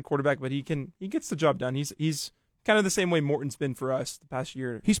quarterback, but he gets the job done. He's kind of the same way Morton's been for us the past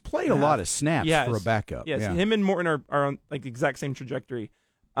year. He's played a lot of snaps for a backup. Yes, yeah. Him and Morton are on like the exact same trajectory.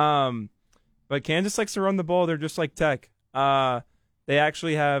 But Kansas likes to run the ball. They're just like Tech. They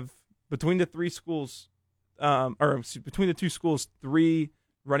actually have between the two schools, 3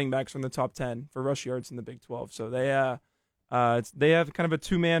 running backs from the top 10 for rush yards in the Big 12. So they have kind of a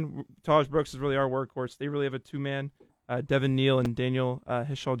two-man. Taj Brooks is really our workhorse. They really have a two-man, Devin Neal and Daniel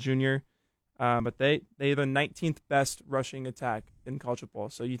Hishaw Jr. But they have the 19th best rushing attack in college football.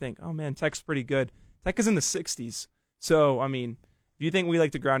 So you think, oh man, Tech's pretty good. Tech is in the 60s. So I mean, if you think we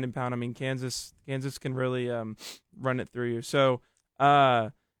like to ground and pound, I mean Kansas can really run it through you. So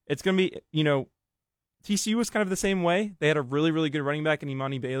it's gonna be, TCU was kind of the same way. They had a really, really good running back in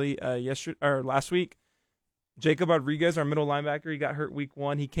Imani Bailey last week. Jacob Rodriguez, our middle linebacker, he got hurt week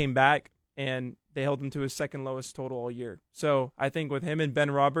 1. He came back, and they held him to his second lowest total all year. So I think with him and Ben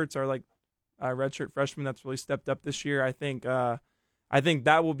Roberts, our redshirt freshman that's really stepped up this year, I think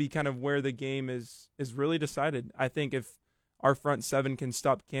that will be kind of where the game is really decided. I think if our front seven can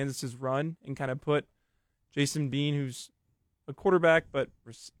stop Kansas's run and kind of put Jason Bean, who's a quarterback but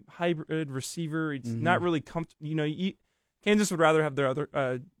hybrid receiver, he's not really comfortable. Kansas would rather have their other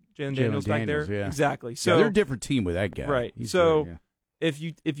Jalen Daniels back there. Yeah. Exactly. So they're a different team with that guy. Right. He's so good, yeah.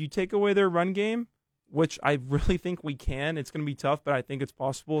 if you take away their run game, which I really think we can, it's going to be tough, but I think it's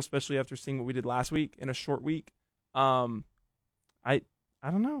possible, especially after seeing what we did last week in a short week. I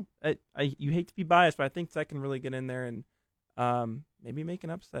don't know. You hate to be biased, but I think Tech can really get in there and maybe make an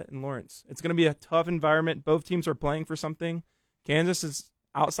upset in Lawrence. It's going to be a tough environment. Both teams are playing for something. Kansas is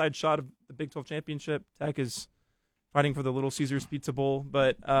outside shot of the Big 12 championship. Tech is fighting for the Little Caesars Pizza Bowl,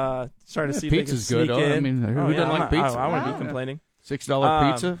 but starting to see if they can sneak good. in. I mean, who doesn't like pizza? I wouldn't be complaining.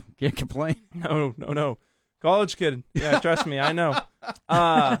 $6 pizza? Can't complain. No. College kid. Yeah, trust me, I know.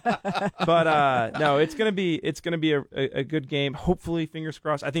 But no, it's gonna be a good game. Hopefully, fingers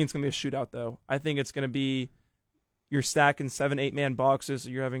crossed. I think it's gonna be a shootout, though. I think it's gonna be you're stacking 7-8 man boxes.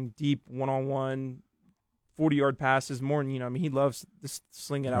 You're having deep 1-on-1, 40-yard passes. More than he loves to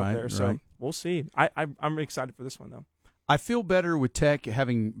sling it out there. So we'll see. I'm excited for this one though. I feel better with Tech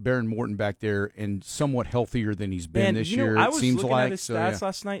having Baron Morton back there and somewhat healthier than he's been this year. I was seems looking like at his stats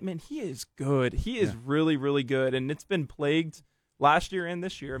last night. Man, he is good. He is really, really good, and it's been plagued last year and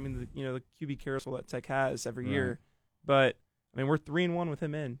this year. I mean, the QB carousel that Tech has every year, but I mean, we're 3-1 with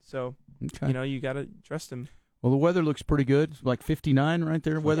him in, so you got to trust him. Well, the weather looks pretty good. It's like 59 right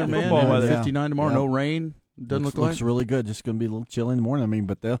there, weatherman. Football weather. 59 tomorrow, no rain. Doesn't look like. Looks really good. Just going to be a little chilly in the morning. I mean,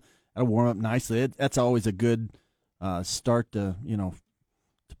 but that'll warm up nicely. That's always a good start to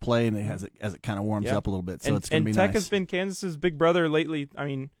play, and as it kind of warms up a little bit. So it's going to be nice. And Tech has been Kansas's big brother lately. I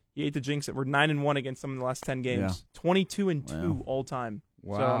mean, you hate to jinx it. We're 9-1 against them in the last 10 games. 22-2 all time.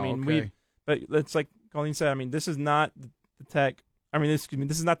 Wow. So I mean, but it's like Colleen said. I mean, this is not the Tech. I mean, this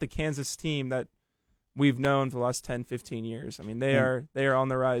is not the Kansas team that we've known for the last 10, 15 years. I mean, they are on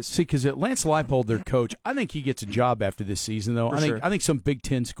the rise. See, because Lance Leipold, their coach, I think he gets a job after this season, though. I think some Big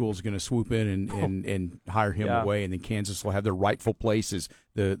Ten school is going to swoop in and hire him away, and then Kansas will have their rightful place as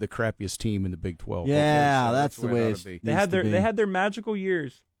the crappiest team in the Big 12. Yeah, that's the way it be. They had their magical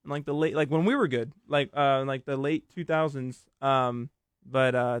years, like when we were good, like the late 2000s.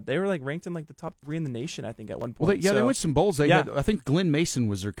 But they were ranked in the top 3 in the nation, I think, at one point. Well, they went some bowls. I think Glenn Mason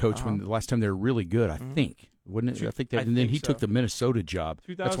was their coach when the last time they were really good. I think, wouldn't it? I think that, and then he took the Minnesota job.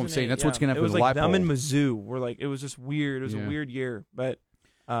 That's what I'm saying. That's what's going to happen. It was with like Leipold. them and Mizzou were it was just weird. It was a weird year, but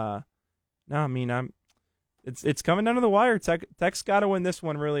no, I mean it's coming down to the wire. Tech's got to win this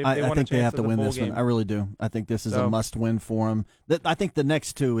one. Really, if they want I think they have to win this game. one. I really do. I think this is a must-win for them. I think the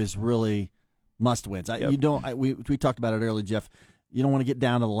next two is really must-wins. We talked about it earlier, Jeff. You don't want to get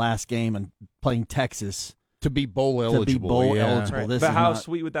down to the last game and playing Texas to be bowl eligible. Right. But how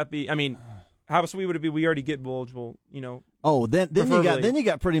sweet would that be? I mean, how sweet would it be? We already get bowl eligible, Oh, then you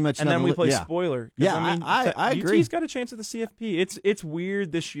got pretty much. And then we play spoiler. Yeah, I agree. UT's got a chance at the CFP. It's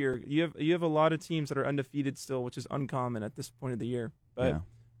weird this year. You have a lot of teams that are undefeated still, which is uncommon at this point of the year. But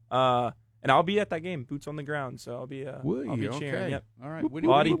and I'll be at that game, boots on the ground. So I'll be cheering. Okay. Yep. All right. When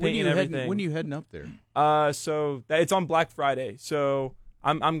are you heading up there? So it's on Black Friday. So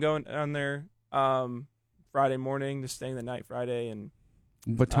I'm going on there Friday morning, just staying the night Friday. And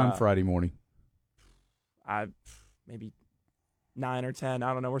what time Friday morning? Maybe 9 or 10.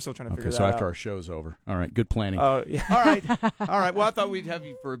 I don't know. We're still trying to figure that out. out. After our show's over. All right. Good planning. Oh, yeah. All right. Well, I thought we'd have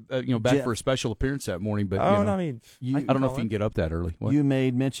you for back for a special appearance that morning, but I don't know if you can get up that early. What? You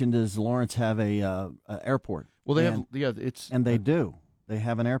made mention, does Lawrence have a airport? Well, they have. And they do. They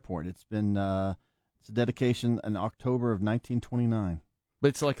have an airport. It's been it's a dedication in October of 1929. But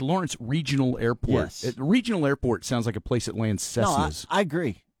it's like Lawrence Regional Airport. Yes. Regional Airport sounds like a place that lands Cessnas. No, I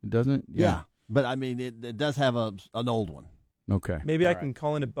agree. Doesn't it? Yeah. But, I mean, it does have an old one. Okay. Maybe I can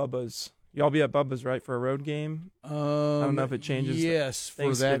call into Bubba's. Y'all be at Bubba's, right, for a road game? I don't know if it changes. Yes,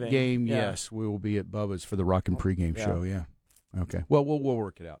 for that game, yes. We will be at Bubba's for the Rockin' pregame show, yeah. Okay. Well, we'll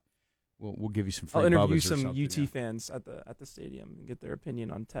work it out. We'll give you some free I'll interview Bubba's some or UT fans at the stadium and get their opinion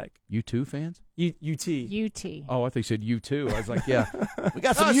on Tech. U2 fans? UT. Oh, I think you said U2. I was like, yeah. We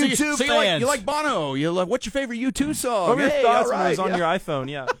got some U2 fans. You like Bono. What's your favorite U2 song? What were your thoughts when it was on your iPhone?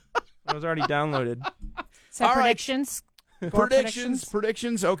 Yeah. It was already downloaded. So all predictions? Right.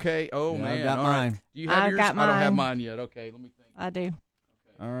 Predictions. Okay. Oh, yeah, man. I got mine. Right. Do you have yours? Got mine. I don't have mine yet. Okay, let me think. I do. Okay.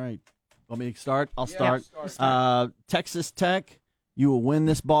 All right. Want me to start? I'll Yeah, start. Texas Tech, you will win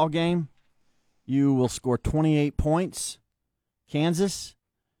this ball game. You will score 28 points. Kansas,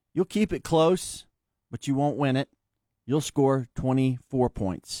 you'll keep it close, but you won't win it. You'll score 24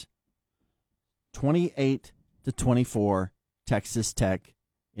 points. 28-24, Texas Tech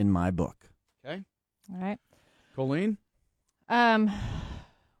in my book. Okay. All right. Colleen?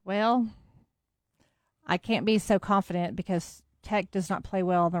 Well, I can't be so confident because Tech does not play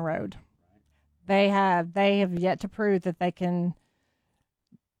well on the road. They have yet to prove that they can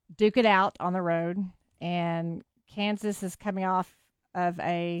duke it out on the road, and Kansas is coming off of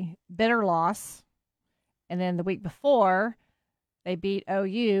a bitter loss, and then the week before they beat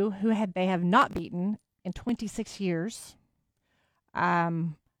OU, they have not beaten in 26 years.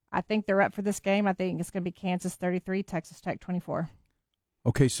 I think they're up for this game. I think it's going to be Kansas 33, Texas Tech 24.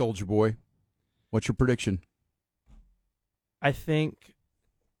 Okay, Soldier Boy. What's your prediction? I think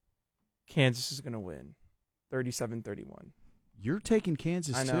Kansas is going to win 37-31. You're taking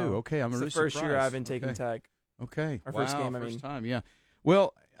Kansas, I know. too. Okay, I'm it's really the first surprised. year I've been taking Tech. Okay. Our first game, first time, yeah.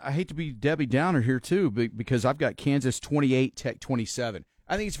 Well, I hate to be Debbie Downer here, too, because I've got Kansas 28, Tech 27.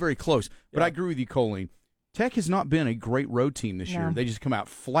 I think it's very close, but I agree with you, Colleen. Tech has not been a great road team this year. They just come out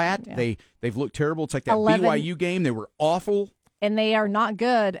flat. Yeah. They've looked terrible. It's like that BYU game. They were awful. And they are not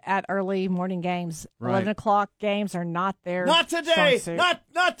good at early morning games. Right. 11 o'clock games are not their Not today.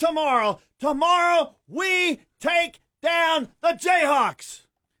 Not tomorrow. Tomorrow we take down the Jayhawks.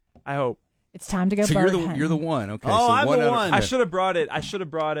 I hope. It's time to go. So bird you're the one. Okay. Oh, so I'm the one. I should have brought it.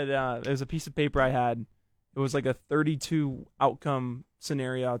 It was a piece of paper I had. It was like a 32 outcome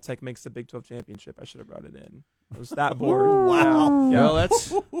scenario. Tech makes the Big 12 championship. I should have brought it in. It was that board. Wow. Yeah. Well,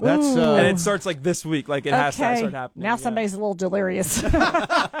 that's and it starts like this week. Like it has to start happening. Now somebody's a little delirious.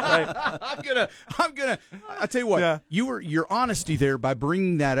 Right. I'm gonna. I tell you what. Yeah. Your honesty there by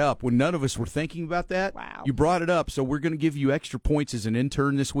bringing that up when none of us were thinking about that. Wow. You brought it up, so we're gonna give you extra points as an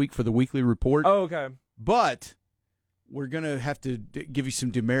intern this week for the weekly report. Oh, okay. But we're going to have to give you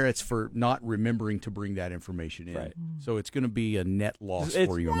some demerits for not remembering to bring that information in. Right. So it's going to be a net loss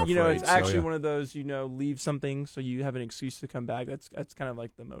for you, I'm afraid. It's actually one of those, leave something so you have an excuse to come back. That's kind of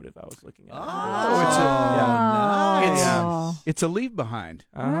like the motive I was looking at. It's a leave behind.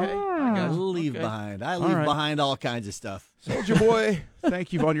 Okay. I leave behind. I leave behind all kinds of stuff. Soldier Boy,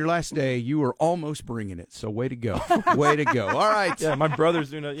 thank you. On your last day, you are almost bringing it. So way to go. Way to go. All right. Yeah, my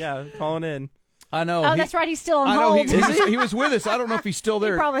brother's calling in. I know. Oh, that's right. He's still on hold. He was with us. I don't know if he's still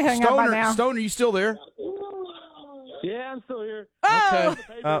there. He probably hung up by now. Stone, are you still there? Yeah, I'm still here. Oh!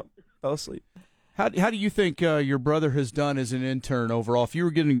 Okay. Fell asleep. How do you think your brother has done as an intern overall? If you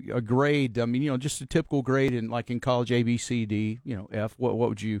were getting a grade, just a typical grade in college, A, B, C, D, F, what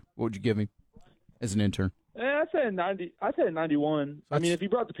would you give him as an intern? I said 90. I said 91. If he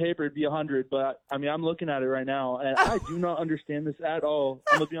brought the paper, it'd be 100. But I'm looking at it right now, and I do not understand this at all.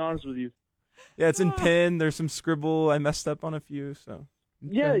 I'm gonna be honest with you. Yeah, it's in pen. There's some scribble. I messed up on a few. So.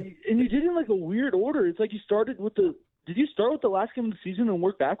 Yeah, and you did it in like a weird order. It's like you started with the. Did you start with the last game of the season and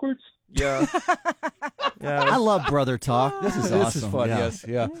work backwards? Yeah. Yeah. I love brother talk. This is awesome. This is fun. Yeah. Yes.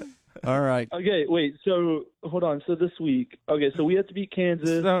 Yeah. All right. Okay. Wait. So hold on. So this week. Okay. So we have to beat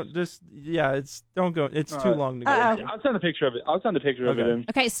Kansas. Don't go. It's too long to go. I'll send a picture of it. Of it in.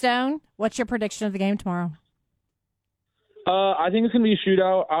 Okay, Stone, what's your prediction of the game tomorrow? I think it's going to be a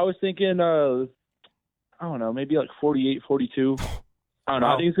shootout. I was thinking, I don't know, maybe like 48-42. I don't know.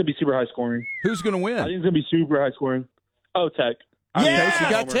 I think it's going to be super high scoring. Who's going to win? I think it's going to be super high scoring. Oh, Tech. Yeah, you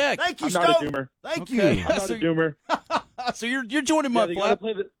got Tech. Thank you, I'm not a doomer. Thank Okay. you. I'm not a doomer. So you're joining Mudflap.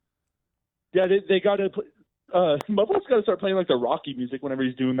 They got to play. Mudflap's got to start playing like the Rocky music whenever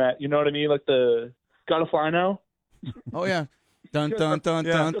he's doing that. You know what I mean? Like the "Gotta Fly Now." Oh yeah. Dun dun dun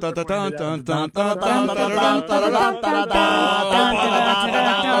dun dun dun dun dun dun dun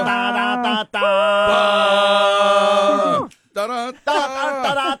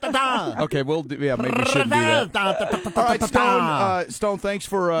Okay, maybe we shouldn't do that. All right, Stone. Thanks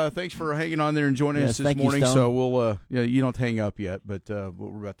for hanging on there and joining us this morning. So we'll you don't hang up yet, but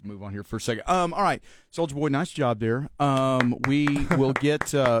we're about to move on here for a second. All right, Soldier Boy, nice job there. We will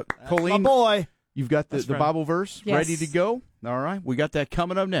get Colleen. My boy. You've got the Bible verse ready to go? All right. We got that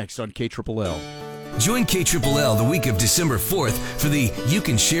coming up next on KLLL. Join KLLL the week of December 4th for the You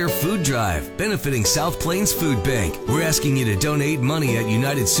Can Share Food Drive, benefiting South Plains Food Bank. We're asking you to donate money at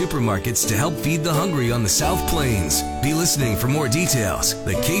United Supermarkets to help feed the hungry on the South Plains. Be listening for more details.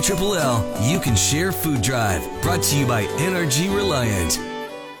 The KLLL You Can Share Food Drive, brought to you by NRG Reliant.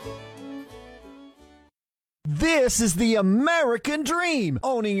 This is the American dream,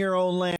 owning your own land.